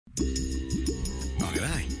Oh,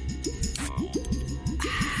 g'day.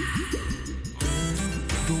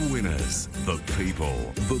 The winners, the people,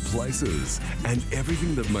 the places, and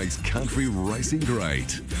everything that makes country racing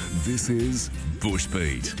great. This is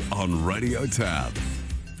Bushbeat on Radio Tab.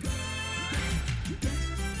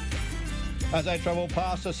 As they travel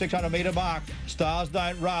past the 600-metre mark, Stars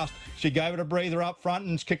Don't Rust. She gave it a breather up front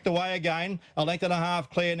and kicked away again. A length and a half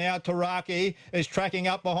clear now. Taraki is tracking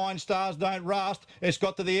up behind Stars Don't Rust. It's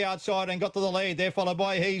got to the outside and got to the lead. They're followed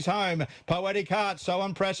by He's Home. Poetic Heart, so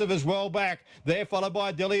impressive as well back. They're followed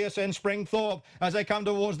by Dilius and Springthorpe. As they come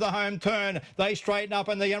towards the home turn, they straighten up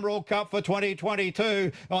in the Emerald Cup for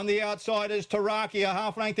 2022. On the outside is Taraki, a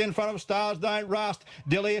half length in front of Stars Don't Rust.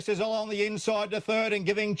 Dilius is along the inside to third and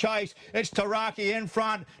giving chase. It's Taraki in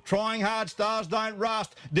front, trying hard. Stars Don't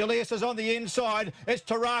Rust. Dilius is on the inside. It's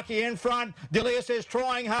Taraki in front. Dilius is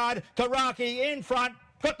trying hard. Taraki in front.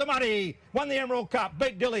 Got the money. Won the Emerald Cup.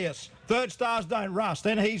 Beat Dilius. Third, Stars Don't Rust.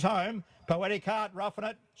 Then He's Home. Poetic Heart, Roughing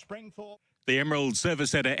It. Springthorpe. The Emerald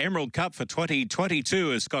Service Centre Emerald Cup for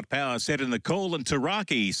 2022, as Scott Power said in the call, and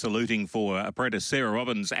Taraki saluting for apprentice Sarah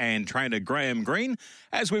Robbins and trainer Graham Green,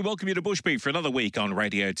 as we welcome you to Bushbeat for another week on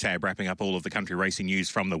Radio Tab, wrapping up all of the country racing news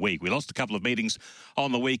from the week. We lost a couple of meetings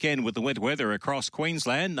on the weekend with the wet weather across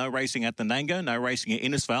Queensland. No racing at the Nanga, no racing at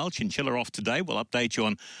Innisfail. Chinchilla off today. We'll update you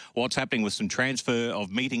on what's happening with some transfer of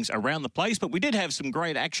meetings around the place, but we did have some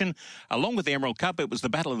great action along with the Emerald Cup. It was the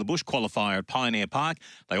Battle of the Bush qualifier at Pioneer Park.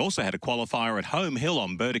 They also had a qualifier at Home Hill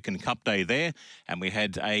on Burdekin Cup Day there, and we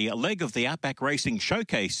had a leg of the Outback Racing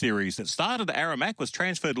Showcase Series that started at Aramac, was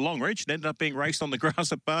transferred to Longreach, and ended up being raced on the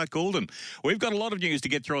grass at Park Alden. We've got a lot of news to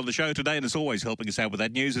get through on the show today, and as always, helping us out with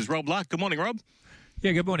that news is Rob Luck. Good morning, Rob.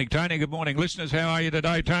 Yeah, good morning, Tony. Good morning, listeners. How are you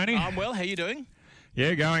today, Tony? I'm well. How are you doing?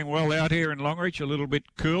 Yeah, going well out here in Longreach, a little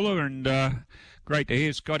bit cooler, and great to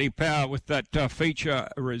hear Scotty Power with that feature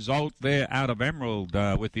result there out of Emerald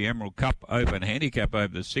with the Emerald Cup Open Handicap over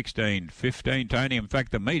the 16-15, Tony. In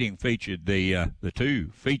fact, the meeting featured the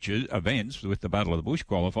two feature events with the Battle of the Bush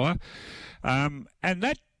qualifier, and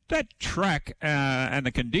that track and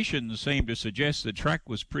the conditions seem to suggest the track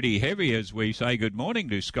was pretty heavy, as we say good morning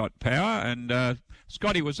to Scott Power. And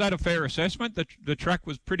Scotty, was that a fair assessment? The track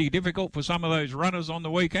was pretty difficult for some of those runners on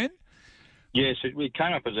the weekend? Yes, it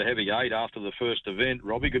came up as a heavy 8 after the first event.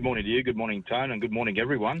 Robbie, good morning to you, good morning, Tone, and good morning,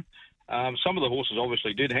 everyone. Some of the horses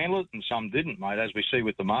obviously did handle it and some didn't, mate, as we see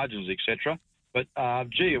with the margins, etc. But,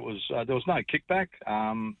 it was there was no kickback,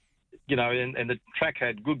 and the track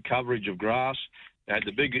had good coverage of grass. They had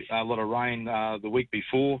the big lot of rain the week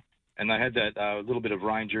before, and they had that little bit of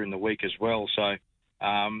rain during the week as well. So,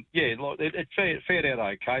 it fared out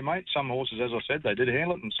okay, mate. Some horses, as I said, they did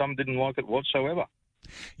handle it, and some didn't like it whatsoever.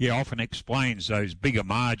 Yeah, often explains those bigger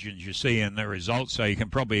margins you see in the results, so you can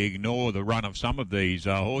probably ignore the run of some of these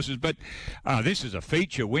horses. But this is a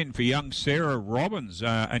feature win for young Sarah Robbins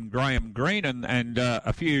and Graham Green, and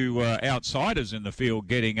a few outsiders in the field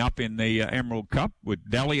getting up in the Emerald Cup, with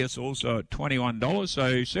Dalius also at $21.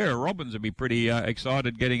 So Sarah Robbins would be pretty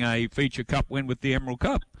excited getting a feature cup win with the Emerald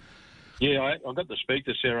Cup. Yeah, I got to speak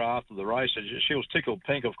to Sarah after the race. She was tickled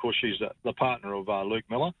pink. Of course, she's the partner of Luke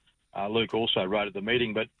Miller. Luke also wrote at the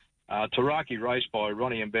meeting, but Taraki, raced by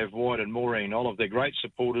Ronnie and Bev White and Maureen Olive, they're great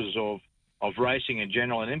supporters of racing in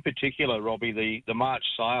general, and in particular, Robbie, the March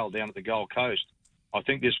sale down at the Gold Coast. I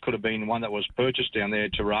think this could have been one that was purchased down there,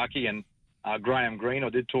 Taraki, and Graham Green. I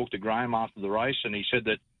did talk to Graham after the race, and he said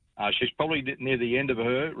that she's probably near the end of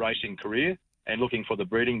her racing career and looking for the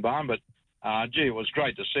breeding barn, but it was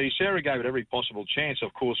great to see. Sarah gave it every possible chance,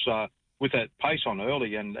 of course, with that pace on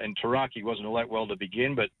early, and Taraki wasn't all that well to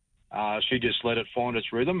begin, but she just let it find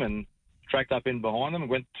its rhythm and tracked up in behind them and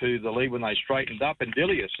went to the lead when they straightened up. And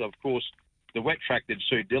Dilius, of course, the wet track did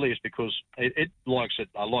suit Dilius because it likes it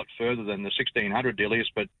a lot further than the 1600 Dilius,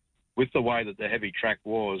 but with the way that the heavy track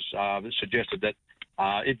was, it suggested that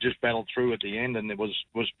it just battled through at the end, and it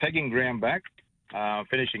was pegging ground back,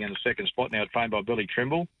 finishing in the second spot, now trained by Billy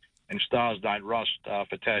Trimble, and Stars Don't Rust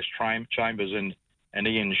for Tash Chambers and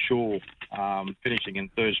Ian Shaw finishing in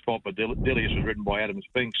third spot, but Dilius was ridden by Adam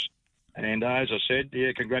Spinks. And as I said,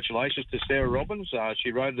 congratulations to Sarah Robbins.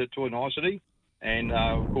 She rode it to a nicety. And,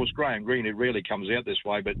 of course, Graham Green, who rarely comes out this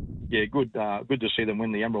way. But, good to see them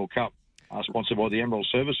win the Emerald Cup, sponsored by the Emerald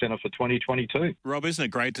Service Centre for 2022. Rob, isn't it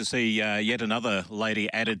great to see yet another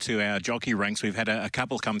lady added to our jockey ranks? We've had a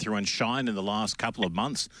couple come through and shine in the last couple of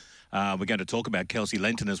months. We're going to talk about Kelsey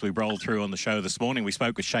Lenton as we roll through on the show this morning. We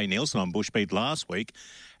spoke with Shay Nielsen on Bushbeat last week,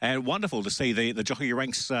 and wonderful to see the jockey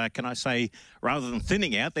ranks, can I say, rather than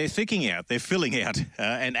thinning out, they're thicking out, they're filling out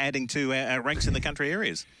and adding to our ranks in the country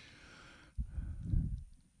areas.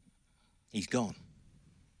 He's gone.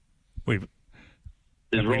 Have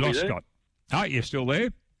we Robbie lost there? Scott? Oh, you're still there?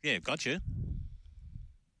 Yeah, gotcha.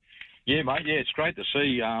 Yeah, mate. Yeah, it's great to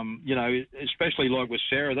see. Especially like with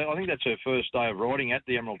Sarah. I think that's her first day of riding at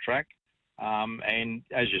the Emerald Track. And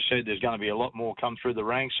as you said, there's going to be a lot more come through the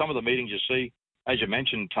ranks. Some of the meetings you see, as you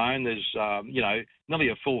mentioned, Tone, there's nearly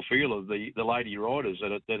a full field of the lady riders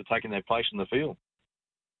that are taking their place in the field.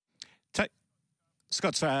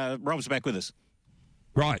 Scott's Rob's back with us.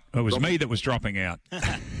 Right. It was me that was dropping out.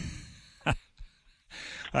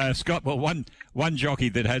 Scott, well, one jockey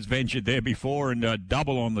that has ventured there before and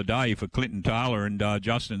double on the day for Clinton Taylor and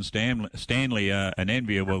Justin Stanley, an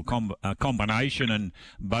enviable combination, and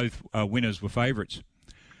both winners were favourites.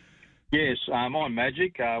 Yes, I'm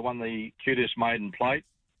Magic won the cutest maiden plate.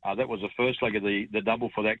 That was the first leg of the double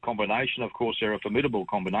for that combination. Of course, they're a formidable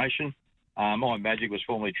combination. I'm Magic was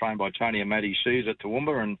formerly trained by Tony and Matty Sears at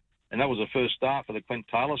Toowoomba, and that was the first start for the Clint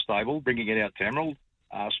Taylor stable, bringing it out to Emerald.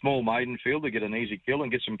 Small maiden field to get an easy kill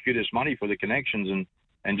and get some cutest money for the connections,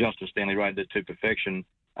 and Justin Stanley rated it to perfection.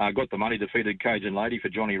 Got the money, defeated Cajun Lady for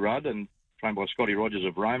Johnny Rudd and trained by Scotty Rogers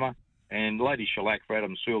of Roma, and Lady Shellac for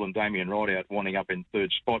Adam Sewell and Damien Rideout winding up in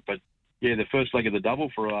third spot. But yeah, the first leg of the double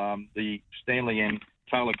for the Stanley and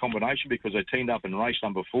Taylor combination, because they teamed up in race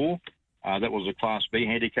number 4. That was a Class B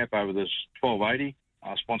handicap over this 1280,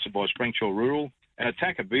 sponsored by Springshaw Rural. And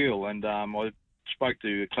Attacker Beale, and I spoke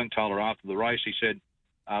to Clint Taylor after the race. He said,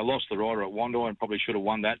 lost the rider at Wandai and probably should have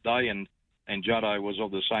won that day, and Juddo was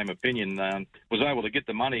of the same opinion. Was able to get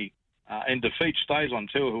the money and defeat Stays on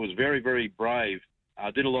Tour, who was very, very brave.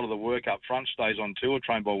 Did a lot of the work up front. Stays on Tour,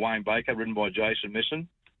 trained by Wayne Baker, ridden by Jason Misson,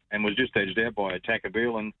 and was just edged out by Attacker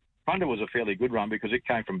Beale. And Thunder was a fairly good run because it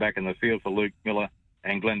came from back in the field for Luke Miller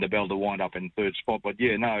and Glenn DeBell to wind up in third spot. But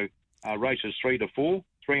yeah, no, races 3 to 4,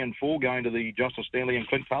 3 and 4 going to the Justin Stanley and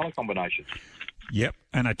Clint Taylor combination. Yep,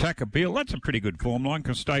 and Attacker Beale, that's a pretty good form line,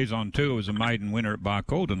 because Stays on Tour was a maiden winner at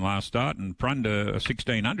Barcaldine last start, and Prunder a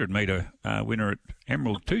 1,600-metre winner at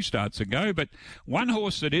Emerald 2 starts ago. But one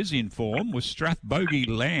horse that is in form was Strathbogie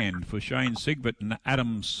Land for Shane Sigbert and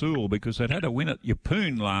Adam Sewell, because they'd had a win at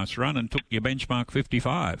Yeppoon last run and took your benchmark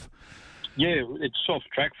 55. Yeah, its soft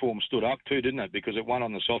track form stood up too, didn't it? Because it won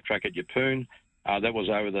on the soft track at Yeppoon. That was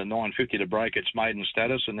over the 950 to break its maiden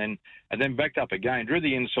status, and then backed up again, drew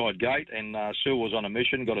the inside gate, and Sewell was on a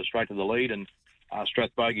mission, got it straight to the lead, and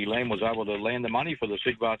Strathbogie Land was able to land the money for the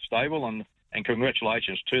Sigbart stable, and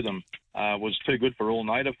congratulations to them. Was too good for all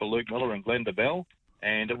native for Luke Miller and Glenn DeBell,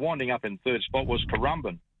 and winding up in third spot was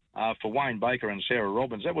Currumbin for Wayne Baker and Sarah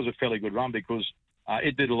Robbins. That was a fairly good run because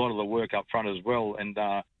it did a lot of the work up front as well, and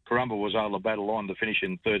Currumbin was able to battle on to finish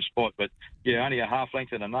in third spot. But, yeah, only a half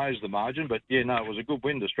length and a nose the margin. But, yeah, no, it was a good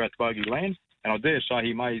win to Strathbogie Land. And I dare say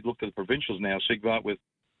he may look to the provincials now, Sigbart, with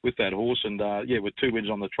that horse. And, with 2 wins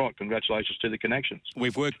on the trot, congratulations to the connections.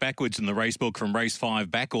 We've worked backwards in the racebook from race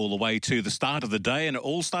 5 back all the way to the start of the day, and it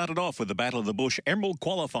all started off with the Battle of the Bush Emerald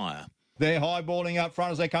Qualifier. They're highballing up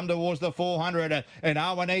front as they come towards the 400. And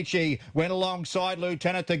Awanichi went alongside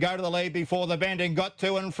Lieutenant to go to the lead before the bend and got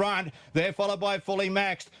 2 in front. They're followed by Fully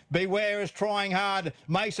Maxed. Beware is trying hard.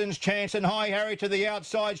 Mason's Chance and High Harry to the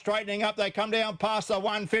outside, straightening up. They come down past the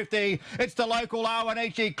 150. It's the local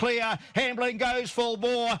Awanichi clear. Hambling goes full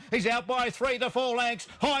bore. He's out by 3 to 4 lengths.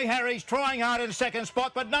 High Harry's trying hard in second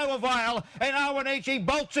spot, but no avail. And Awanichi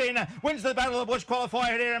bolts in, wins the Battle of the Bush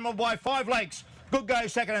qualifier at Emerald by 5 lengths. Good go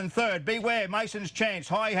second and third. Beware, Mason's Chance,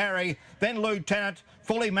 High Harry, then Lieutenant,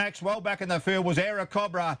 Fully Max. Well back in the field was Era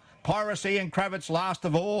Cobra, Piracy and Kravitz last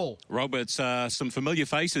of all. Roberts, some familiar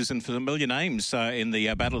faces and familiar names in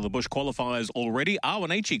the Battle of the Bush qualifiers already.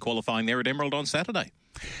 Awanichi qualifying there at Emerald on Saturday.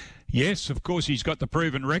 Yes, of course, he's got the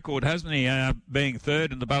proven record, hasn't he, being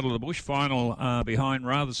third in the Battle of the Bush final behind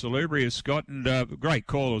Rather Salubrious, Scott, and great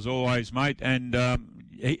call as always, mate, and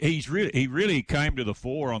he really came to the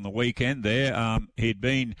fore on the weekend there. He'd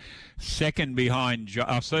been third behind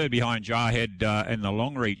Jarhead in the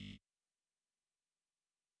long reach.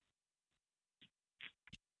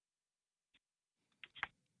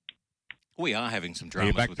 We are having some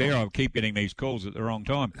dramas. You're back there. I keep getting these calls at the wrong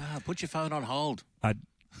time. Put your phone on hold.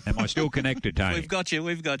 Am I still connected, Tony? We've got you.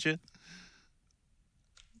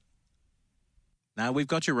 No, we've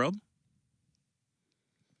got you, Rob.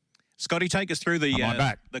 Scotty, take us through the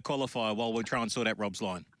qualifier while we try and sort out Rob's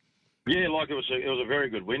line. Yeah, like it was a very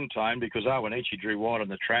good win, Tone, because Awanichi drew wide on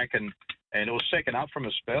the track and it was second up from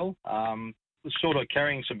a spell. Was sort of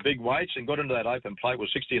carrying some big weights and got into that open plate with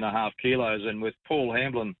 60.5 kilos, and with Paul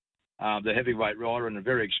Hamblin, the heavyweight rider and a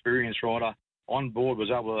very experienced rider, on board, was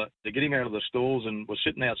able to get him out of the stalls and was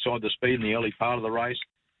sitting outside the speed in the early part of the race.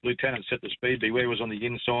 Lieutenant set the speed. Beware was on the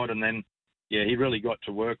inside, and then yeah, he really got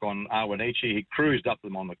to work on Awanichi. He cruised up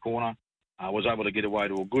them on the corner, was able to get away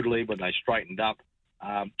to a good lead when they straightened up.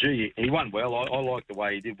 He won well. I like the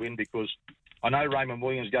way he did win because I know Raymond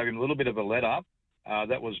Williams gave him a little bit of a let up.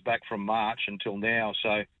 That was back from March until now.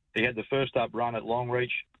 So he had the first up run at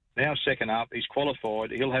Longreach. Now second up. He's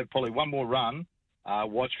qualified. He'll have probably one more run.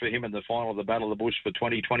 Watch for him in the final of the Battle of the Bush for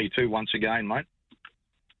 2022 once again, mate.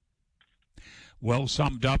 Well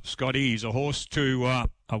summed up, Scotty. He's a horse to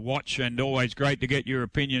watch, and always great to get your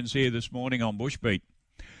opinions here this morning on Bushbeat.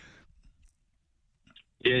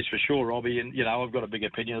 Yes, for sure, Robbie. And, you know, I've got a big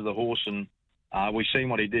opinion of the horse, and we've seen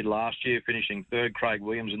what he did last year, finishing third, Craig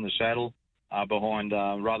Williams in the saddle, behind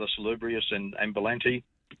Rather Salubrious and Valenti.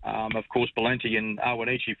 Of course, Valenti and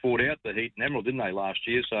Awanichi fought out the Heat and Emerald, didn't they, last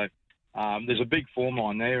year? So there's a big form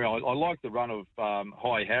line there. I like the run of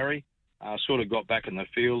High Harry. Sort of got back in the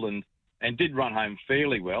field and did run home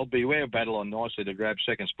fairly well. Beware Battle on nicely to grab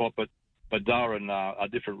second spot, but Darren, a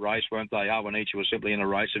different race, weren't they? Awanichi was simply in a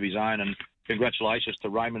race of his own, and congratulations to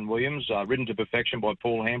Raymond Williams, ridden to perfection by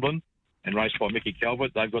Paul Hamblin and raced by Mickey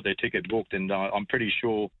Calvert. They've got their ticket booked, and I'm pretty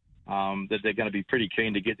sure that they're going to be pretty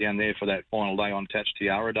keen to get down there for that final day on Tats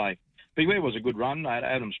Tiara Day. Beware was a good run,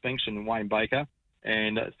 Adam Spinks and Wayne Baker,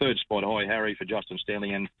 and third spot, High Harry for Justin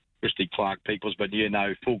Stanley and Christy Clark Peoples, but yeah,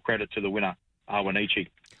 no, full credit to the winner, Awanichi.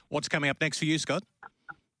 What's coming up next for you, Scott?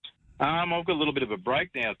 I've got a little bit of a break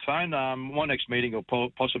now, Tone. My next meeting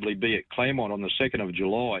will possibly be at Claremont on the 2nd of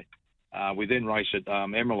July. We then race at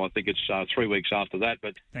Emerald. I think it's 3 weeks after that.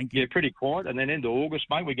 But, yeah, pretty quiet. And then into August,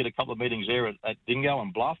 mate, we get a couple of meetings there at Dingo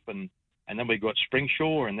and Bluff. And then we've got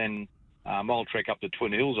Springshaw. And then I'll trek up to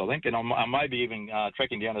Twin Hills, I think. And I may be even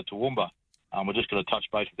trekking down to Toowoomba. We're just going to touch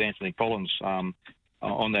base with Anthony Collins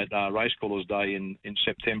on that race callers day in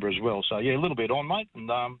September as well. So, yeah, a little bit on, mate. And,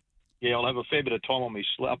 yeah, I'll have a fair bit of time on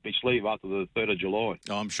up my sleeve after the 3rd of July.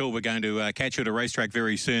 Oh, I'm sure we're going to catch you at a racetrack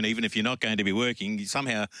very soon, even if you're not going to be working.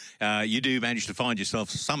 Somehow you do manage to find yourself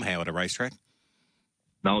somehow at a racetrack.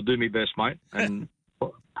 No, I'll do my best, mate. And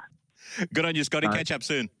good on you, Scotty. Catch up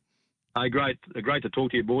soon. Hey, great to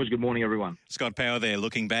talk to you, boys. Good morning, everyone. Scott Power there,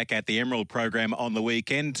 looking back at the Emerald program on the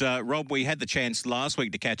weekend. Rob, we had the chance last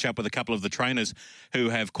week to catch up with a couple of the trainers who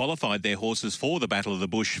have qualified their horses for the Battle of the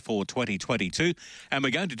Bush for 2022, and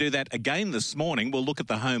we're going to do that again this morning. We'll look at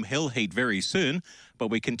the home hill heat very soon, but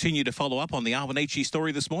we continue to follow up on the Awanichi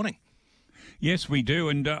story this morning. Yes, we do,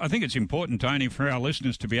 and I think it's important, Tony, for our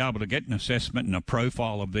listeners to be able to get an assessment and a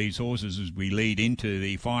profile of these horses as we lead into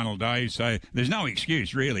the final day. So there's no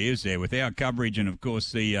excuse, really, is there? With our coverage and, of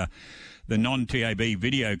course, the non-TAB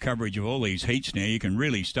video coverage of all these heats now, you can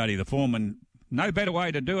really study the form, and no better way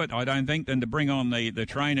to do it, I don't think, than to bring on the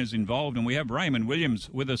trainers involved. And we have Raymond Williams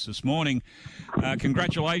with us this morning.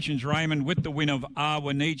 Congratulations, Raymond, with the win of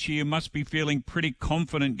Awanichi. You must be feeling pretty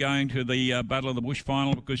confident going to the Battle of the Bush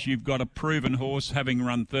final because you've got a proven horse, having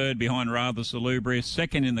run third behind Rather Salubrious,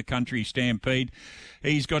 second in the Country Stampede.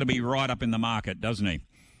 He's got to be right up in the market, doesn't he?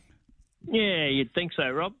 Yeah, you'd think so,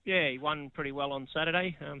 Rob. Yeah, he won pretty well on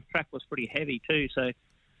Saturday. Track was pretty heavy too, so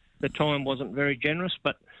the time wasn't very generous,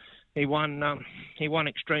 but he won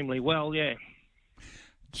extremely well, yeah.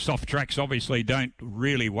 Soft tracks obviously don't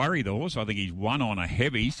really worry the horse. I think he's won on a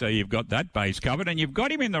heavy, so you've got that base covered. And you've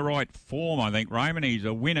got him in the right form, I think, Raymond. He's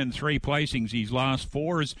a win and 3 placings his last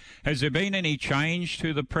 4. Has there been any change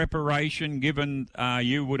to the preparation, given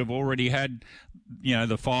you would have already had,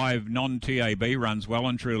 the 5 non-TAB runs well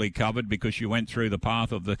and truly covered because you went through the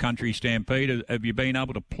path of the Country Stampede? Have you been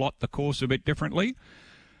able to plot the course a bit differently?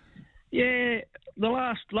 Yeah, the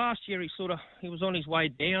last year he was on his way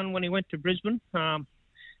down when he went to Brisbane.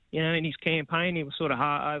 In his campaign he was sort of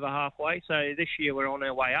over halfway. So this year we're on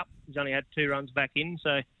our way up. He's only had 2 runs back in,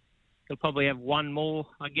 so he'll probably have 1 more,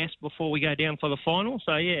 I guess, before we go down for the final.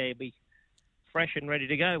 So yeah, he'll be fresh and ready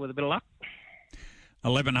to go with a bit of luck.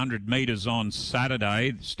 1,100 metres on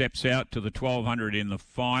Saturday, steps out to the 1,200 in the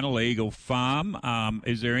final, Eagle Farm.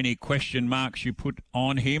 Is there any question marks you put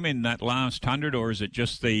on him in that last 100, or is it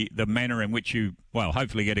just the manner in which you,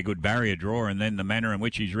 hopefully get a good barrier draw and then the manner in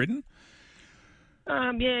which he's ridden?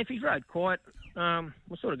 Yeah, if he's rode quiet,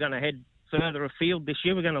 we're sort of going to head further afield this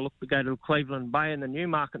year. We're going to look to go to Cleveland Bay and the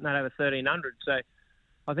Newmarket and that over 1,300. So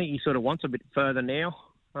I think he sort of wants a bit further now.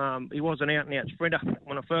 He was an out-and-out sprinter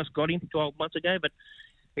when I first got him 12 months ago, but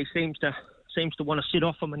he seems to want to sit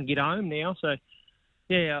off him and get home now. So,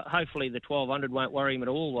 yeah, hopefully the 1,200 won't worry him at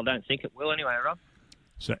all. I don't think it will anyway, Rob.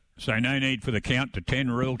 So no need for the count to 10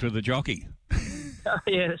 rule to the jockey.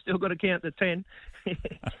 Yeah, still got to count to 10.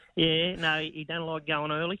 Yeah, no, he don't like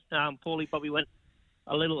going early. Paulie probably went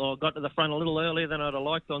got to the front a little earlier than I'd have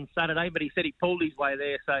liked on Saturday, but he said he pulled his way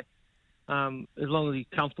there, so as long as he's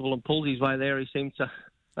comfortable and pulls his way there, he seems to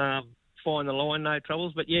find the line, no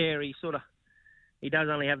troubles. But yeah, he does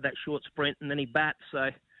only have that short sprint and then he bats, so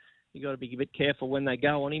you got to be a bit careful when they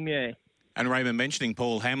go on him. Yeah. And Raymond, mentioning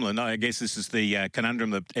Paul Hamlin, I guess this is the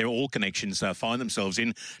conundrum that all connections find themselves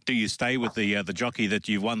in. Do you stay with the jockey that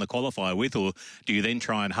you've won the qualifier with, or do you then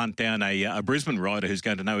try and hunt down a Brisbane rider who's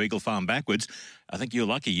going to know Eagle Farm backwards? I think you're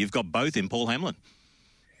lucky. You've got both in Paul Hamlin.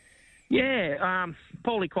 Yeah,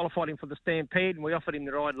 Paulie qualified him for the Stampede, and we offered him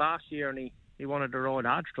the ride last year, and he wanted to ride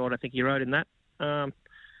Hardstride. I think he rode in that.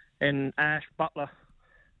 And Ash Butler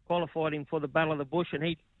qualified him for the Battle of the Bush, and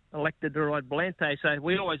he elected to ride Belante. So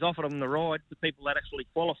we always offered him the ride, the people that actually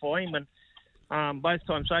qualify him, and both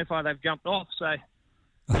times so far they've jumped off. So,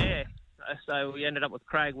 yeah, so we ended up with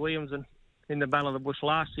Craig Williams in the Battle of the Bush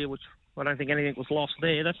last year, which I don't think anything was lost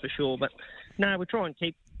there, that's for sure. But, no, we try and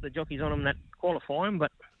keep the jockeys on him that qualify him,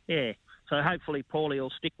 but, yeah. So hopefully Paulie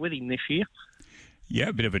will stick with him this year. Yeah,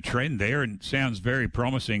 a bit of a trend there, and sounds very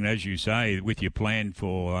promising, as you say, with your plan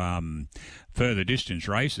for further distance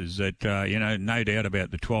races. That no doubt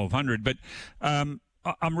about the 1200. But I'm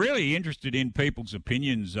really interested in people's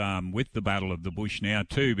opinions with the Battle of the Bush now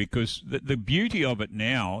too, because the beauty of it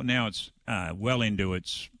now it's well into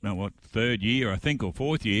its third year, I think, or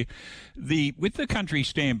fourth year. With the Country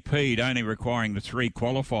Stampede only requiring the 3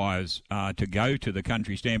 qualifiers to go to the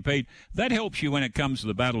Country Stampede, that helps you when it comes to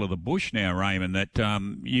the Battle of the Bush now, Raymond. That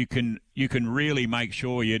you can really make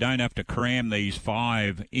sure you don't have to cram these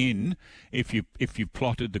 5 in if you've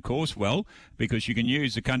plotted the course well, because you can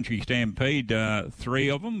use the Country Stampede 3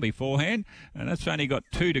 of them beforehand, and that's only got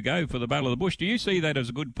 2 to go for the Battle of the Bush. Do you see that as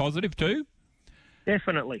a good positive too?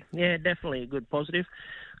 Definitely, yeah, definitely a good positive.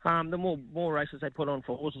 The more races they put on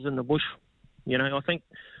for horses in the bush, I think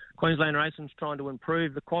Queensland Racing's trying to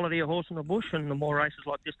improve the quality of horse in the bush, and the more races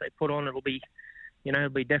like this they put on, it'll be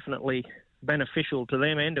definitely beneficial to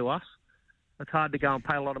them and to us. It's hard to go and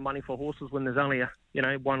pay a lot of money for horses when there's only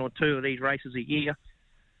 1 or 2 of these races a year.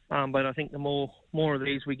 But I think the more of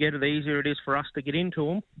these we get, the easier it is for us to get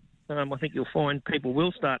into them. I think you'll find people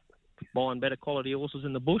will start buying better quality horses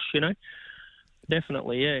in the bush,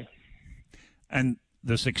 Definitely, yeah. And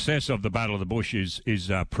the success of the Battle of the Bush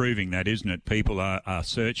is proving that, isn't it? People are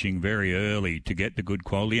searching very early to get the good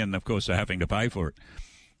quality, and of course they're having to pay for it.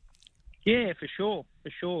 Yeah, for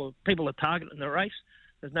sure. People are targeting the race.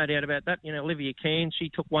 There's no doubt about that. Olivia Cairns, she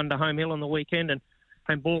took one to Home Hill on the weekend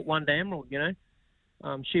and bought one to Emerald,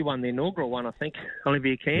 She won the inaugural one, I think,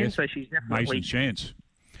 Olivia Cairns, yes. So she's definitely... Mason Chance.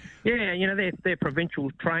 Yeah, they're provincial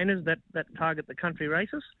trainers that target the country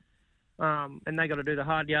races. And they got to do the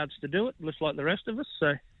hard yards to do it, just like the rest of us.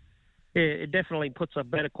 So, yeah, it definitely puts a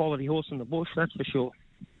better quality horse in the bush, that's for sure.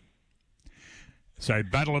 So,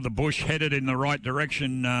 Battle of the Bush headed in the right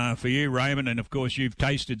direction for you, Raymond, and of course you've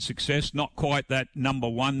tasted success. Not quite that number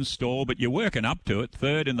 1 stall, but you're working up to it.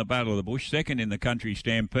 3rd in the Battle of the Bush, 2nd in the Country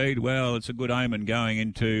Stampede. Well, it's a good omen going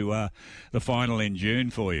into the final in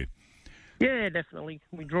June for you. Yeah, definitely.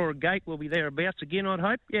 We draw a gate, we'll be thereabouts again, I'd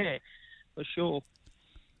hope. Yeah, for sure.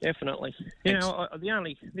 Definitely. The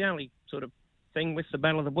only sort of thing with the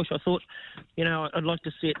Battle of the Bush, I thought, I'd like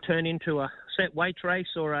to see it turn into a set weight race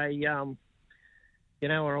or a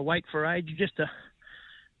weight for age. Just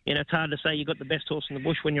it's hard to say you got the best horse in the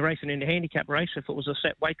bush when you're racing in a handicap race. If it was a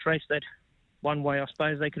set weight race, one way I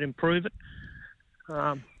suppose they could improve it.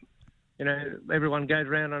 Everyone goes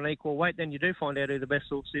around on an equal weight, then you do find out who the best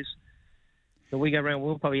horse is. So we go around,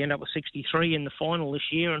 we'll probably end up with 63 in the final this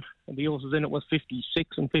year, and the horses in it with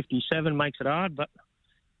 56 and 57 makes it hard. But,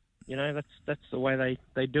 that's the way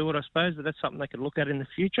they do it, I suppose. But that's something they could look at in the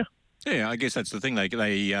future. Yeah, I guess that's the thing.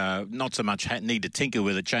 They not so much need to tinker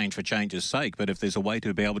with it change for change's sake, but if there's a way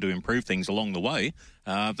to be able to improve things along the way,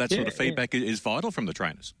 that sort of feedback is vital from the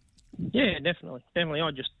trainers. Yeah, definitely.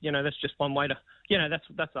 I just, that's just one way to,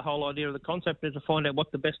 that's the whole idea of the concept, is to find out what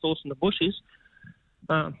the best horse in the bush is.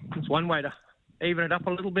 It's one way to even it up a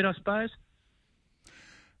little bit, I suppose.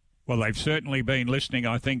 Well, they've certainly been listening,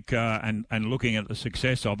 I think, and looking at the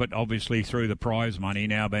success of it, obviously through the prize money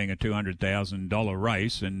now being a $200,000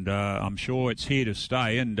 race, and I'm sure it's here to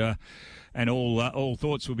stay, and all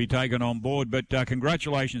thoughts will be taken on board. But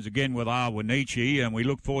congratulations again with Awanichi, and we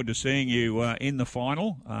look forward to seeing you in the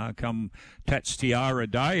final come Tats Tiara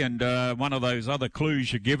Day. And one of those other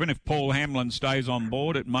clues you're given, if Paul Hamlin stays on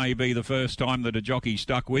board, it may be the first time that a jockey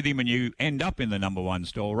stuck with him and you end up in the number 1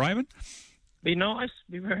 stall, Raymond. Be nice,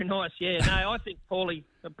 be very nice, yeah. No, I think Paulie's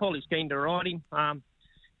keen to ride him.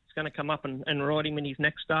 He's going to come up and ride him in his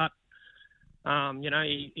next start.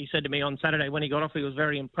 He said to me on Saturday when he got off, he was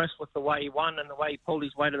very impressed with the way he won and the way he pulled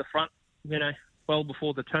his way to the front, well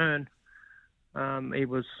before the turn.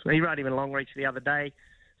 He rode him in Longreach the other day,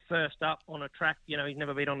 first up on a track. You know, he's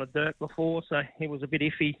never been on a dirt before, so he was a bit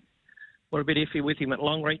iffy. We're a bit iffy with him at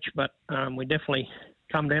Longreach, but we definitely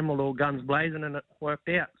come to Emerald all guns blazing, and it worked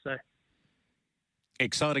out. So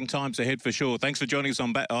exciting times ahead for sure. Thanks for joining us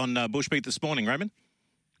on Bushbeat this morning, Raymond.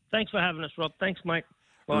 Thanks for having us, Rob. Thanks, mate.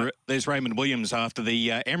 Bye. There's Raymond Williams after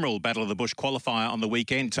the Emerald Battle of the Bush qualifier on the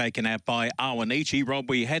weekend, taken out by Awanichi. Rob,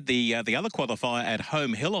 we had the other qualifier at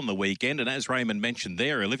Home Hill on the weekend, and as Raymond mentioned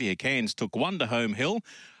there, Olivia Cairns took one to Home Hill,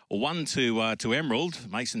 one to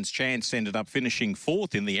Emerald. Mason's Chance ended up finishing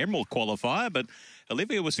fourth in the Emerald qualifier, but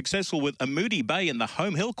Olivia was successful with a Moody Bay in the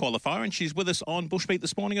Home Hill qualifier, and she's with us on Bushbeat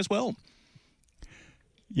this morning as well.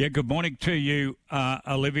 Yeah, good morning to you,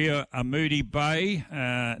 Olivia. Moody Bay,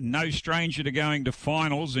 no stranger to going to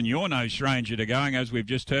finals, and you're no stranger to going, as we've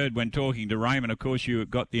just heard when talking to Raymond. Of course, you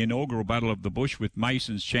got the inaugural Battle of the Bush with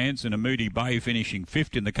Mason's Chance and a Moody Bay finishing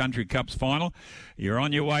fifth in the Country Cups final. You're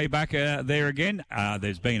on your way back there again.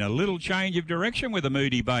 There's been a little change of direction with a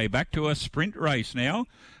Moody Bay, back to a sprint race now.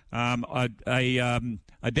 A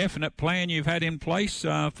definite plan you've had in place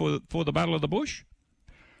for the Battle of the Bush?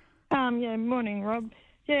 Yeah, morning, Rob.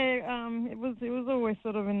 Yeah, it was always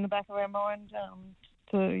sort of in the back of our mind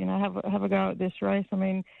to have a go at this race. I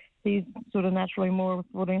mean, he's sort of naturally more of a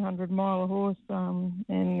 1,400-mile horse,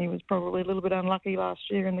 and he was probably a little bit unlucky last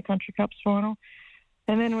year in the Country Cups final.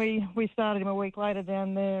 And then we started him a week later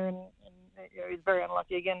down there, and he was very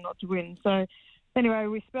unlucky again not to win. So anyway,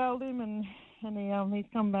 we spelled him, and he's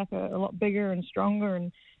come back a lot bigger and stronger,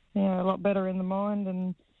 and a lot better in the mind.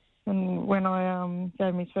 And when I gave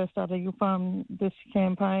him his first start at Eagle Farm this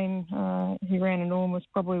campaign, he ran enormous,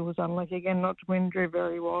 probably was unlucky again not to win, drew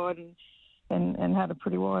very wide and had a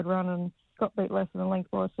pretty wide run and got beat less than a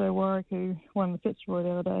length by Sir Warwick, who won the Fitzroy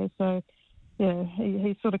the other day. So, yeah,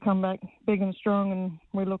 he's sort of come back big and strong, and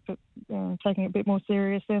we looked at taking it a bit more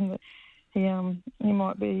serious then, that he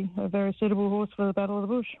might be a very suitable horse for the Battle of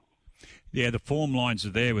the Bush. Yeah, the form lines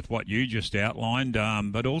are there with what you just outlined,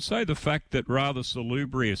 but also the fact that Rather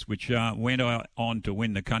Salubrious, which went on to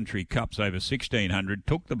win the Country Cups over 1,600,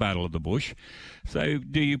 took the Battle of the Bush. So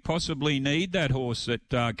do you possibly need that horse that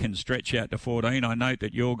can stretch out to 14? I note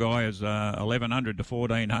that your guy is 1,100 to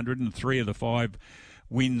 1,400, and 3 of the 5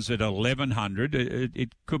 wins at 1,100.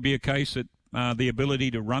 It could be a case that the ability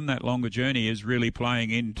to run that longer journey is really playing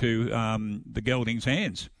into the gelding's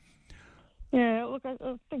hands. Yeah, look, I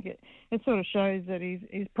think it sort of shows that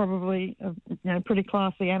he's probably a pretty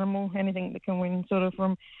classy animal. Anything that can win sort of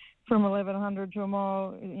from 1,100 to a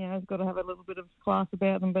mile, has got to have a little bit of class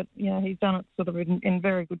about them. But he's done it sort of in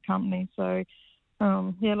very good company. So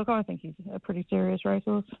look, I think he's a pretty serious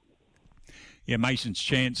racehorse. Yeah, Mason's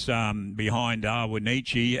Chance behind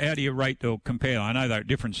Awanichi. How do you rate or compare? I know they're at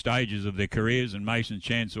different stages of their careers, and Mason's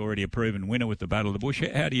Chance already a proven winner with the Battle of the Bush.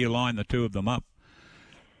 How do you line the two of them up?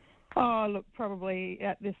 Oh, look, probably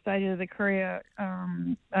at this stage of the career,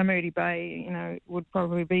 a Moody Bay, would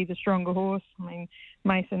probably be the stronger horse. I mean,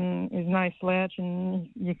 Mason is no slouch, and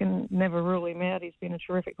you can never rule him out. He's been a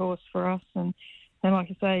terrific horse for us, and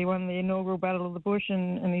like I say, he won the inaugural Battle of the Bush,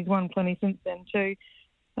 and he's won plenty since then too.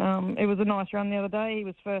 It was a nice run the other day. He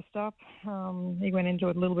was first up. He went into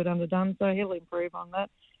it a little bit underdone, so he'll improve on that.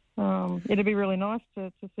 It'd be really nice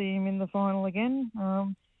to see him in the final again.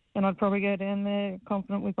 And I'd probably go down there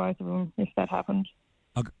confident with both of them if that happened.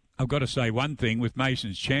 I've got to say one thing with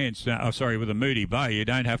Mason's Chance. With a Moody Bay, you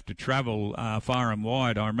don't have to travel far and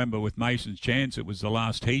wide. I remember with Mason's Chance, it was the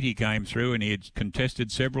last heat he came through, and he had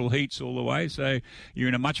contested several heats all the way. So you're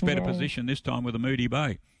in a much better position this time with a Moody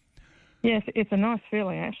Bay. Yes, it's a nice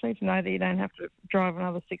feeling actually to know that you don't have to drive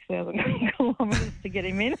another 6,000 kilometres to get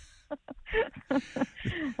him in.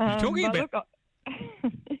 Talking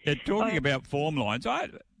about form lines,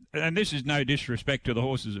 and this is no disrespect to the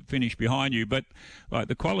horses that finish behind you, but like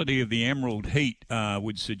the quality of the Emerald Heat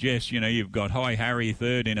would suggest, you've got High Harry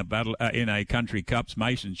third in a battle in a Country Cups,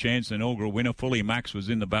 Mason's Chance, the inaugural winner. Fully Max was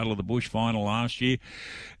in the Battle of the Bush final last year.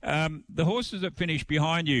 The horses that finished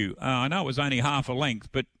behind you, I know it was only half a length,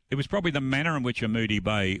 but it was probably the manner in which a Moody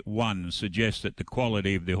Bay won suggests that the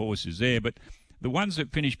quality of the horse is there. But the ones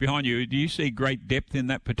that finished behind you, do you see great depth in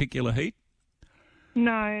that particular heat?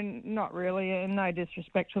 No, not really, and no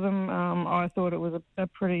disrespect to them. I thought it was a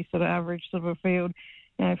pretty sort of average sort of a field,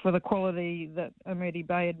 for the quality that Moody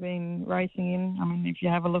Bay had been racing in. I mean, if you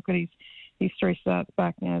have a look at his 3 starts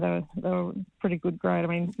back, they were pretty good grade. I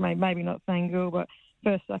mean, maybe not Sangul, but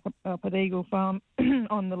first up at Eagle Farm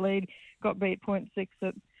on the lead, got beat 0.6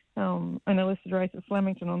 at an enlisted race at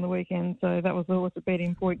Flemington on the weekend, so that was the horse that beat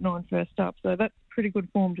him 0.9 first up. So that's pretty good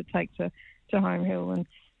form to take to Home Hill, and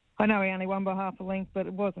I know he only won by half a length, but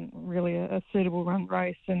it wasn't really a suitable run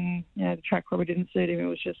race, and the track probably didn't suit him. It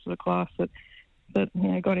was just the class that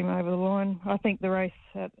got him over the line. I think the race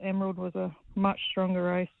at Emerald was a much stronger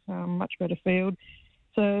race, much better field.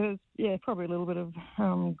 So probably a little bit of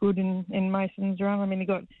good in Mason's run. I mean, he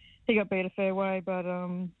got beat a fair way, but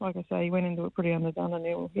like I say, he went into it pretty underdone, and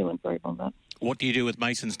he'll improve on that. What do you do with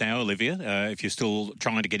Mason's now, Olivia, if you're still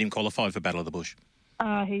trying to get him qualified for Battle of the Bush?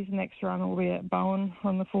 His next run will be at Bowen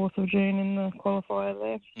on the 4th of June in the qualifier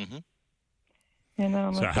there. Mm-hmm. And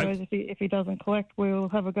I suppose if he doesn't collect, we'll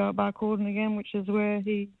have a go at Barcorden again, which is where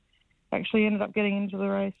he actually ended up getting into the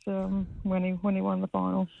race when he won the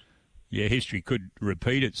final. Yeah, history could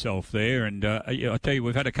repeat itself there. And I tell you,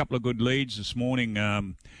 we've had a couple of good leads this morning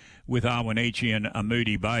with Awanichi and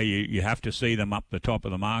Moody Bay. You have to see them up the top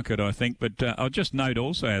of the market, I think. But I'll just note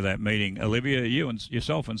also that meeting, Olivia,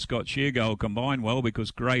 yourself and Scott Sheargold combined well,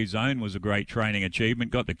 because Grey Zone was a great training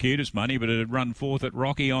achievement, got the cutest money, but it had run fourth at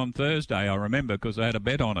Rocky on Thursday, I remember, because I had a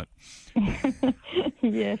bet on it.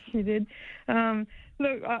 Yes, you did.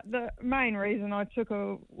 Look, the main reason I took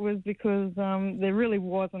her was because there really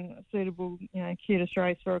wasn't a suitable, cutest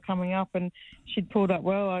race for her coming up, and she'd pulled up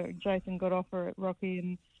well. Jason got off her at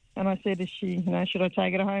Rocky, and I said, should I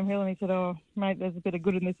take it to Home Hill? And he said, oh, mate, there's a bit of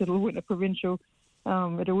good in this. It'll win a provincial.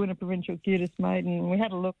 It'll win a provincial cutest, mate. And we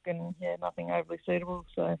had a look, and nothing overly suitable.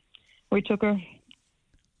 So we took her.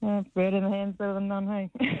 Bird in the hand's better than none,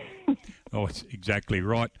 hey? Oh, it's exactly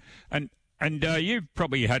right. And you've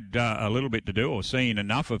probably had a little bit to do or seen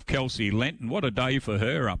enough of Kelsey Lenton. What a day for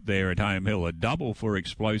her up there at Home Hill. A double for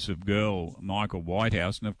explosive girl Michael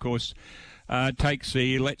Whitehouse. And, of course, takes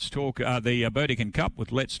the the Burdekin Cup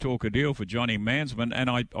with Let's Talk a Deal for Johnny Mansman. And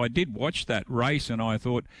I did watch that race, and I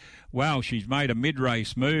thought, wow, she's made a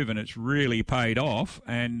mid-race move and it's really paid off.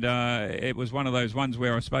 And it was one of those ones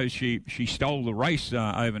where I suppose she stole the race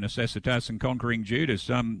over Necessitas and Conquering Judas.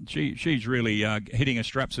 She's really hitting her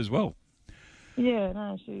straps as well. Yeah,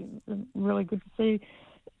 no, she's really good to see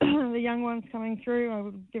the young ones coming through. I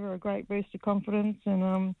would give her a great boost of confidence,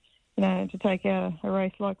 and to take out a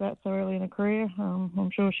race like that so early in her career, I'm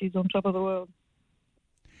sure she's on top of the world.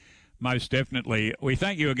 Most definitely. We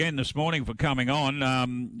thank you again this morning for coming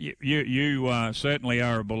on. You certainly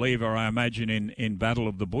are a believer, I imagine, in Battle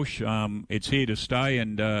of the Bush. It's here to stay,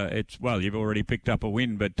 and you've already picked up a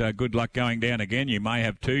win, but good luck going down again. You may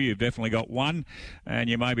have two. You've definitely got one, and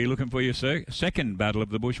you may be looking for your second Battle of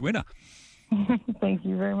the Bush winner. Thank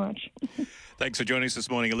you very much. Thanks for joining us this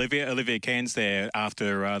morning, Olivia. Olivia Cairns there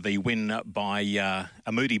after the win by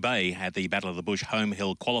Moody Bay at the Battle of the Bush Home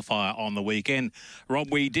Hill qualifier on the weekend.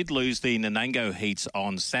 Rob, we did lose the Nanango heats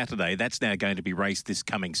on Saturday. That's now going to be raced this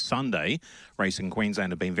coming Sunday. Racing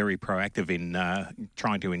Queensland have been very proactive in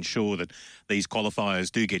trying to ensure that these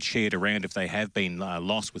qualifiers do get shared around if they have been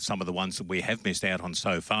lost with some of the ones that we have missed out on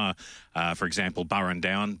so far. For example, Burren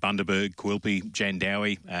Down, Bundaberg, Quilpie,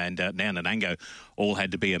 Jandowie and now Nanango all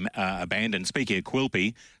had to be abandoned. Speaking of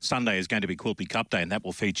Quilpie, Sunday is going to be Quilpie Cup Day, and that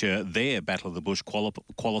will feature their Battle of the Bush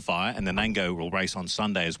qualifier, and the Nanango will race on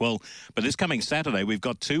Sunday as well. But this coming Saturday, we've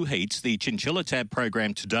got two heats. The Chinchilla Tab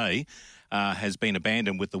program today has been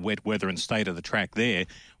abandoned with the wet weather and state of the track there.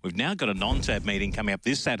 We've now got a non-tab meeting coming up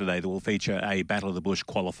this Saturday that will feature a Battle of the Bush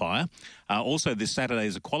qualifier. Also this Saturday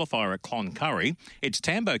is a qualifier at Cloncurry. It's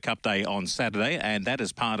Tambo Cup Day on Saturday, and that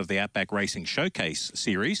is part of the Outback Racing Showcase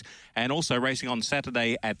series. And also racing on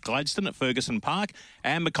Saturday at Gladstone at Ferguson Park,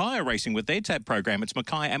 and Mackay are racing with their tab program. It's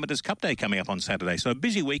Mackay Amateurs Cup Day coming up on Saturday, so a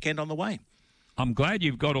busy weekend on the way. I'm glad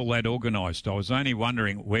you've got all that organised. I was only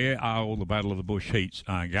wondering where are all the Battle of the Bush heats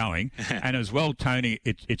going. And as well, Tony,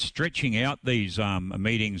 it's stretching out these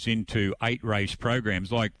meetings into 8-race programs.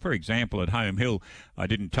 Like, for example, at Home Hill, I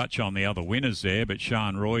didn't touch on the other winners there, but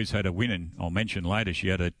Sian Roy's had a win, and I'll mention later she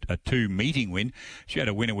had a 2-meeting win. She had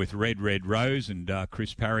a winner with Red Rose, and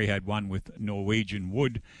Chris Parry had one with Norwegian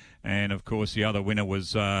Wood. And, of course, the other winner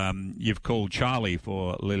was You've Called Charlie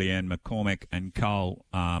for Lillian McCormick and Carl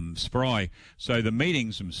Spry. So the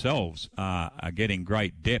meetings themselves are getting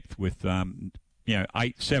great depth with, 8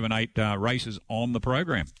 races on the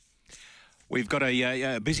program. We've got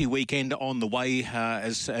a busy weekend on the way,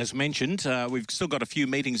 as mentioned. We've still got a few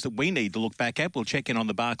meetings that we need to look back at. We'll check in on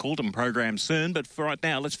the Barcaldine program soon, but for right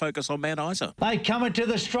now, let's focus on Mount Isa. They coming to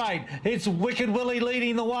the straight. It's Wicked Willie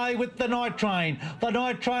leading the way with the Night Train. The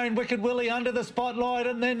Night Train, Wicked Willie under the spotlight,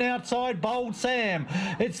 and then outside Bold Sam.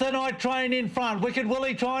 It's the Night Train in front. Wicked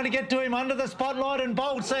Willie trying to get to him under the spotlight, and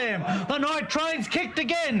Bold Sam. The Night Train's kicked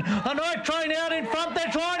again. The Night Train out in front.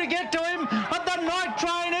 They're trying to get to him, but the Night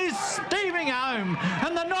Train is steaming tearing home,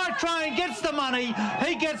 and the Night Train gets the money.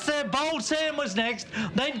 He gets there. Bold Sam was next,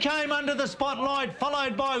 then came under the spotlight,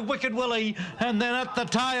 followed by Wicked Willie, and then at the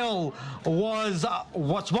tail was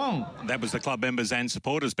What's Wrong. That was the club members and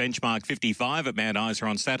supporters benchmark 55 at Mount Isa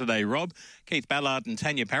on Saturday, Rob. Keith Ballard and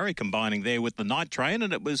Tanya Parry combining there with the Night Train,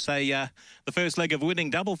 and it was the first leg of a winning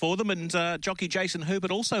double for them, and jockey Jason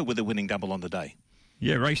Hubert also with a winning double on the day.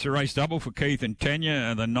 Yeah, race-to-race double for Keith and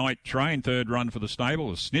Tanya. The Night Train, third run for the stable,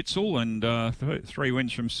 was Schnitzel, and 3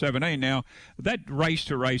 wins from 17. Now, that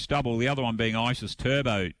race-to-race double, the other one being Isis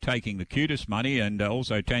Turbo, taking the cutest money, and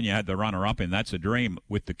also Tanya had the runner-up in That's a Dream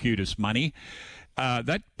with the cutest money.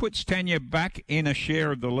 That puts Tanya back in a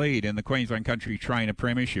share of the lead in the Queensland Country Trainer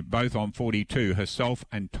Premiership, both on 42, herself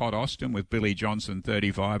and Todd Austin, with Billy Johnson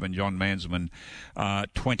 35 and John Mansman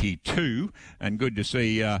 22. And good to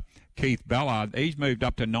see Keith Ballard. He's moved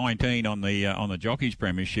up to 19 on the Jockeys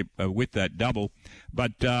Premiership with that double.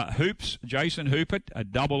 But Jason Hubert, a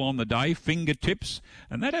double on the day, Fingertips,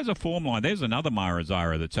 and that has a form line. There's another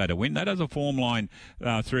Marazara that's had a win. That has a form line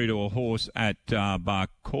through to a horse at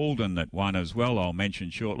Barcaldine that won as well, I'll mention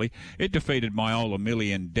shortly. It defeated Myola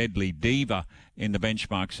Million Deadly Diva in the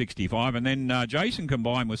benchmark 65. And then Jason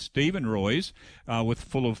combined with Stephen Roy's with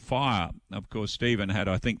Full of Fire. Of course, Stephen had,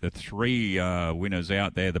 I think, the 3 winners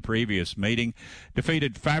out there the previous meeting.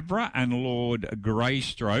 Defeated Favre and Lord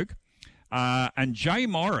Greystroke. And Jay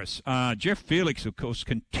Morris, Jeff Felix, of course,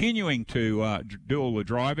 continuing to do all the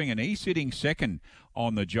driving, and he's sitting second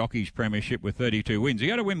on the Jockeys Premiership with 32 wins. He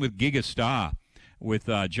had a win with Giga Star with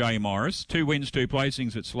Jay Morris. 2 wins, 2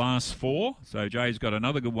 placings, its last 4. So Jay's got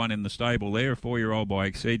another good one in the stable there, a 4-year-old by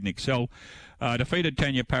Exceed and Excel. Defeated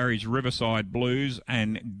Tanya Parry's Riverside Blues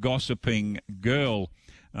and Gossiping Girl.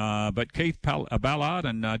 But Keith Ballard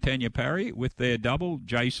and Tanya Parry with their double,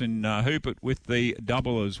 Jason Hubert with the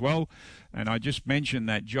double as well. And I just mentioned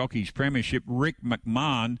that Jockeys Premiership, Rick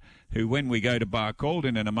McMahon, who when we go to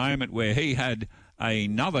Barcaldine in a moment, where he had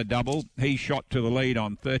another double, he shot to the lead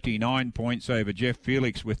on 39 points over Jeff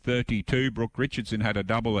Felix with 32. Brooke Richardson had a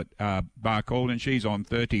double at Barcaldine. She's on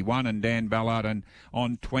 31, and Dan Ballard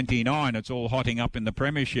on 29. It's all hotting up in the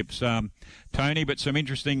premierships, Tony, but some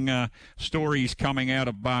interesting stories coming out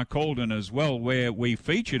of Barcaldine as well, where we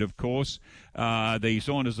featured, of course, the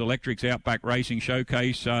Saunders Electrics Outback Racing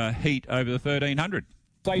Showcase heat over the 1300.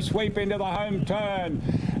 They sweep into the home turn,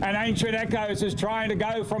 and Ancient Echoes is trying to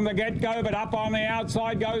go from the get-go, but up on the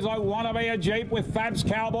outside goes I Want to Be a Jeep with Fab's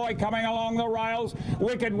Cowboy coming along the rails.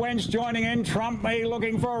 Wicked Wench joining in, Trump Me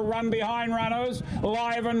looking for a run behind runners.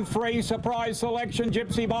 Live and Free, Surprise Selection,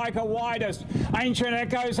 Gypsy Biker widest. Ancient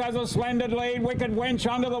Echoes has a splendid lead. Wicked Wench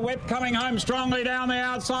under the whip, coming home strongly down the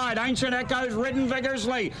outside. Ancient Echoes ridden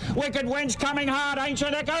vigorously. Wicked Wench coming hard.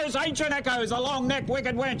 Ancient Echoes, a long neck.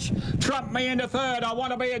 Wicked Wench, Trump Me into third. I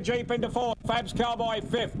Want to Be a Jeep into fourth. Fab's Cowboy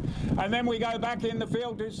fifth. And then we go back in the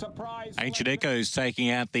field to Surprise. Ancient Echoes taking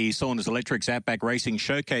out the Saunders Electrics Outback Racing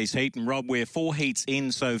Showcase heat. And Rob, we're 4 heats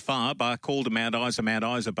in so far. Barcaldine, Mount Isa,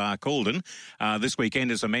 Barcaldine. This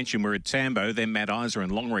weekend, as I mentioned, we're at Tambo. Then Mount Isa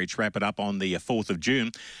and Longreach wrap it up on the 4th of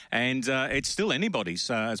June. And it's still anybody's.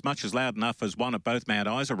 As much as Loud Enough has won at both Mount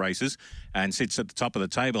Isa races and sits at the top of the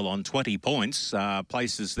table on 20 points.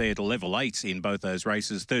 Places there to level 8 in both those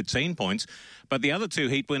races, 13 points. But the other 2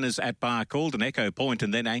 heat winners at Barcaldine, Echo Point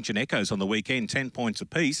and then Ancient Echoes on the weekend, 10 points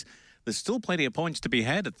apiece. There's still plenty of points to be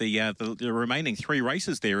had at the remaining 3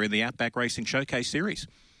 races there in the Outback Racing Showcase Series.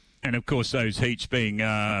 And, of course, those heats being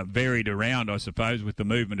varied around, I suppose, with the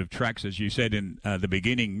movement of tracks. As you said in the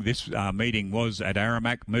beginning, this meeting was at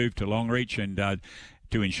Aramac, moved to Longreach, and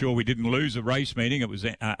to ensure we didn't lose a race meeting, it was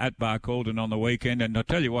at Barcaldine on the weekend. And I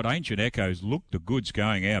tell you what, Ancient Echoes looked the goods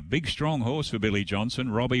going out. Big, strong horse for Billy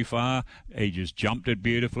Johnson. Robbie Farr, he just jumped it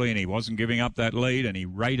beautifully, and he wasn't giving up that lead, and he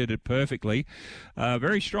rated it perfectly.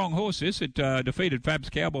 Very strong horse, this. It defeated Fab's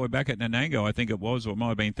Cowboy back at Nanango, I think it was, or it might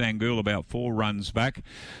have been Thangool about 4 runs back.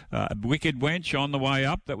 Wicked Wench on the way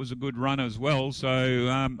up. That was a good run as well.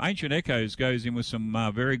 So Ancient Echoes goes in with some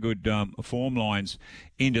very good form lines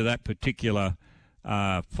into that particular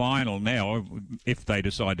final now, if they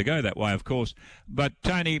decide to go that way, of course. But,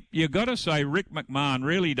 Tony, you've got to say Rick McMahon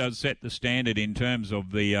really does set the standard in terms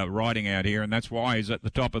of the riding out here, and that's why he's at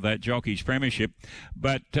the top of that Jockeys Premiership.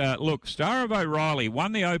 But, look, Star of O'Reilly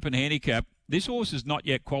won the Open Handicap. This horse is not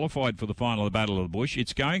yet qualified for the final of the Battle of the Bush.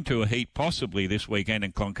 It's going to a heat possibly this weekend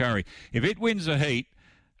in Cloncurry. If it wins a heat,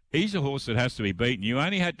 he's a horse that has to be beaten. You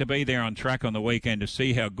only had to be there on track on the weekend to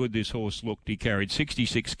see how good this horse looked. He carried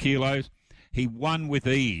 66 kilos. He won with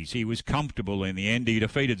ease. He was comfortable in the end. He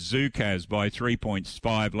defeated Zukaz by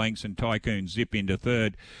 3.5 lengths and Tycoon Zip into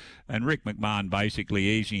third. And Rick McMahon basically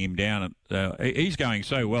easing him down. He's going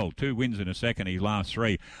so well. 2 wins in a second, his last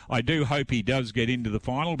 3. I do hope he does get into the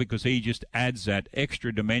final because he just adds that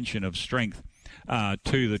extra dimension of strength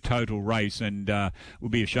to the total race, and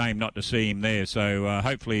would be a shame not to see him there. So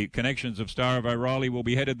hopefully Connections of Star of O'Reilly will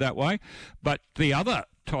be headed that way. But the other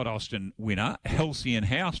Todd Austin winner, Halcyon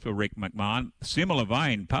House for Rick McMahon, similar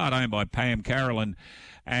vein, part owned by Pam Carolyn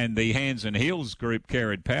and the Hands and Heels group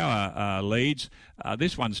Carried Power leads.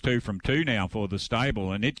 This one's 2 from 2 now for the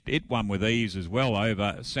stable, and it won with ease as well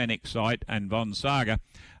over Scenic Sight and Von Saga.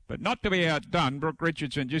 But not to be outdone, Brooke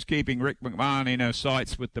Richardson just keeping Rick McMahon in her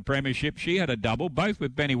sights with the premiership. She had a double, both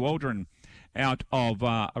with Benny Waldron out of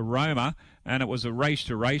Aroma, and it was a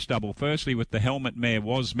race-to-race double, firstly with the Helmet Mare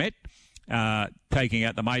Wasmet, taking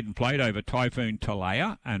out the maiden plate over Typhoon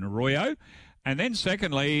Talaya and Royo. And then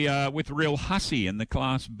secondly, with Real Hussy in the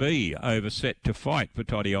Class B over Set to Fight for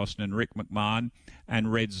Toddy Austin and Rick McMahon,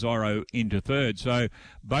 and Red Zorro into third. So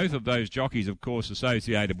both of those jockeys, of course,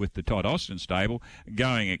 associated with the Todd Austin stable,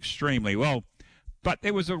 going extremely well. But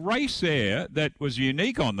there was a race there that was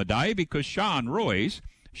unique on the day because Sian Royce,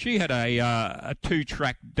 she had a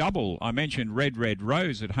 2-track double. I mentioned Red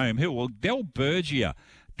Rose at Home Hill. Well, Del Bergia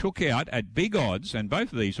took out at big odds, and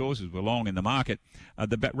both of these horses were long in the market.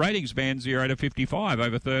 The ratings band 0 to 55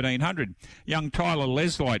 over 1,300. Young Tyler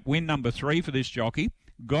Leslite, win number 3 for this jockey,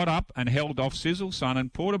 got up and held off Sizzle, Sun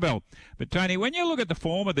and Portobello. But, Tony, when you look at the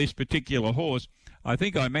form of this particular horse, I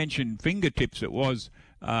think I mentioned Fingertips. It was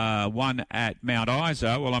one at Mount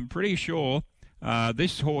Isa. Well, I'm pretty sure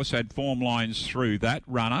this horse had form lines through that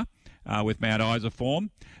runner with Mount Isa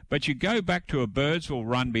form. But you go back to a Birdsville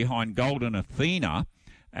run behind Golden Athena,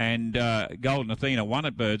 and Golden Athena won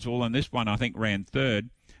at Birdsville, and this one, I think, ran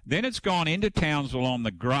third. Then it's gone into Townsville on the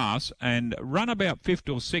grass and run about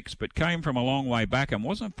 5th or 6th, but came from a long way back and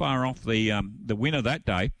wasn't far off the winner that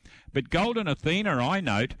day. But Golden Athena, I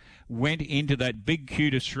note, went into that big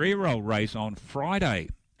cutest 3-year-old race on Friday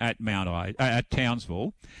at at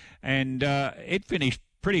Townsville, and it finished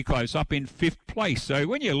pretty close up in 5th place. So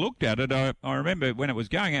when you looked at it, I remember when it was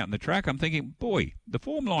going out on the track, I'm thinking, boy, the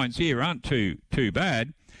form lines here aren't too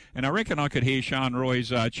bad. And I reckon I could hear Sian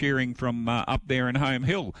Roy's cheering from up there in Home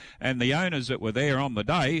Hill. And the owners that were there on the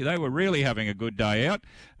day, they were really having a good day out.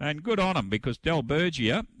 And good on them, because Del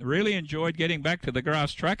Bergia really enjoyed getting back to the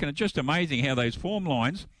grass track. And it's just amazing how those form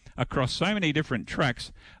lines across so many different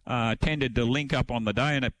tracks tended to link up on the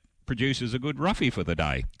day, and it produces a good roughie for the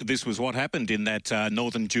day. This was what happened in that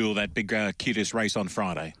Northern Jewel, that big cutest race on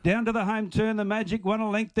Friday. Down to the home turn, the Magic won a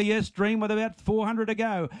length, the Yes Dream, with about 400 to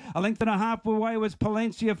go. A length and a half away was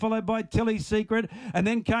Palencia, followed by Tilly's Secret, and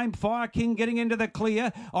then came Fire King getting into the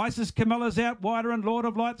clear. Isis Camilla's out wider, and Lord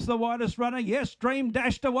of Light's the widest runner. Yes Dream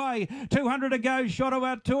dashed away. 200 to go, shot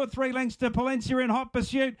about 2 or 3 lengths to Palencia in hot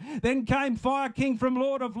pursuit. Then came Fire King from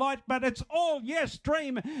Lord of Light, but it's all Yes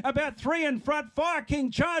Dream, about 3 in front. Fire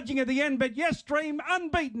King charging at the end, but Yes Dream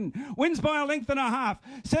unbeaten, wins by a length and a half.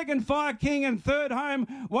 Second Fire King, and third home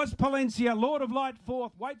was Palencia. Lord of Light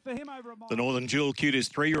fourth. Wait for him over a mile. The Northern Jewel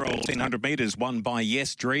cutest 3-year-old 1,600 metres won by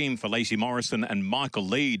Yes Dream for Lacey Morrison and Michael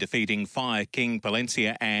Lee, defeating Fire King,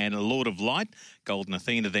 Palencia and Lord of Light. Golden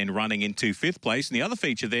Athena then running into 5th place. And the other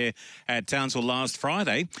feature there at Townsville last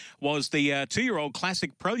Friday was the 2-year-old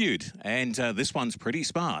Classic Prelude, and this one's pretty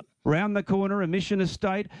smart. Round the corner, a Mission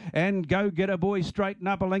Estate and Go Get a Boy straighten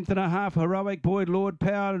up a length and a half. Heroic Boy, Lord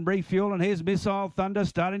Power and Refuel, and here's Missile Thunder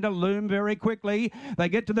starting to loom very quickly. They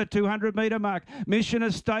get to the 200-metre mark. Mission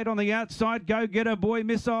Estate on the outside. Go Get a Boy,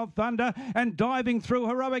 Missile Thunder, and diving through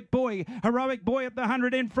Heroic Boy. Heroic Boy at the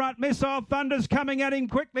 100 in front. Missile Thunder's coming at him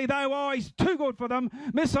quickly though. Oh, he's too good for them.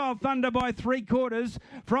 Missile Thunder by 3/4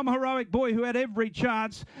 from Heroic Boy, who had every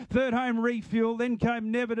chance. Third home Refuel. Then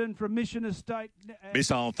came Neverton from Mission Estate.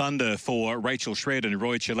 Missile Thunder for Rachel Shred and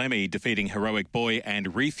Roy Chilemi, defeating Heroic Boy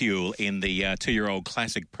and Refuel in the 2-year-old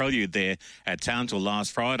Classic Prelude there at Townsville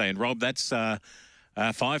last Friday. And Rob, that's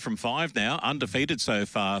 5 from 5 now, undefeated so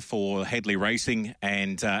far for Headley Racing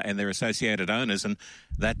and their associated owners. And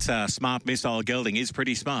that smart missile gelding is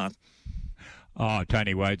pretty smart. Oh,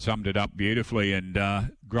 Tony Wade summed it up beautifully, and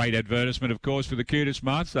Great advertisement, of course, for the Cutest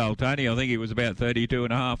Smart Sale, Tony. I think it was about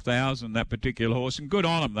 32,500, that particular horse, and good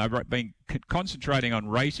on them. They've been concentrating on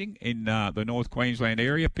racing in the North Queensland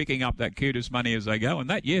area, picking up that Cutest money as they go. And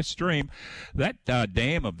that Stream, that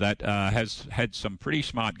dam of that has had some pretty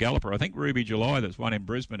smart galloper. I think Ruby July, that's one in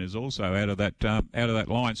Brisbane, is also out of that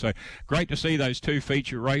line. So great to see those two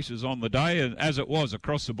feature races on the day, and as it was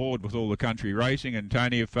across the board with all the country racing. And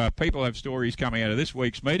Tony, if people have stories coming out of this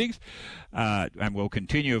week's meetings, and we'll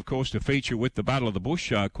continue, of course, to feature with the Battle of the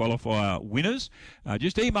Bush qualifier winners,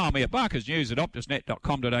 just email me at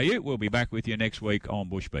barkersnews@optusnet.com.au. We'll be back with you next week on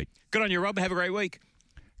Bush Beat. Good on you, Rob. Have a great week.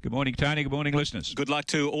 Good morning, Tony. Good morning, listeners. Good luck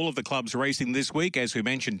to all of the clubs racing this week. As we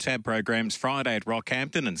mentioned, tab programs Friday at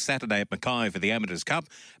Rockhampton and Saturday at Mackay for the Amateurs Cup.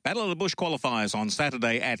 Battle of the Bush qualifiers on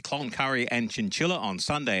Saturday at Cloncurry and Chinchilla, on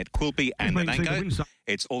Sunday at Quilpie and Menango.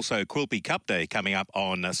 It's also Quilpie Cup Day coming up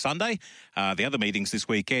on Sunday. The other meetings this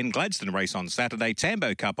weekend, Gladstone race on Saturday,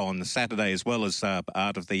 Tambo Cup on Saturday, as well as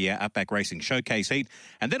part of the Outback Racing Showcase heat.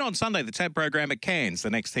 And then on Sunday, the tab program at Cairns, the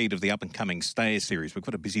next heat of the up-and-coming Stayer Series. We've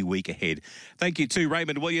got a busy week ahead. Thank you to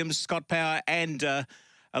Raymond Williams, Scott Power and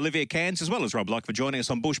Olivia Cairns, as well as Rob Locke, for joining us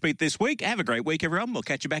on Bush Beat this week. Have a great week, everyone. We'll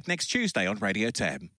catch you back next Tuesday on Radio Tab.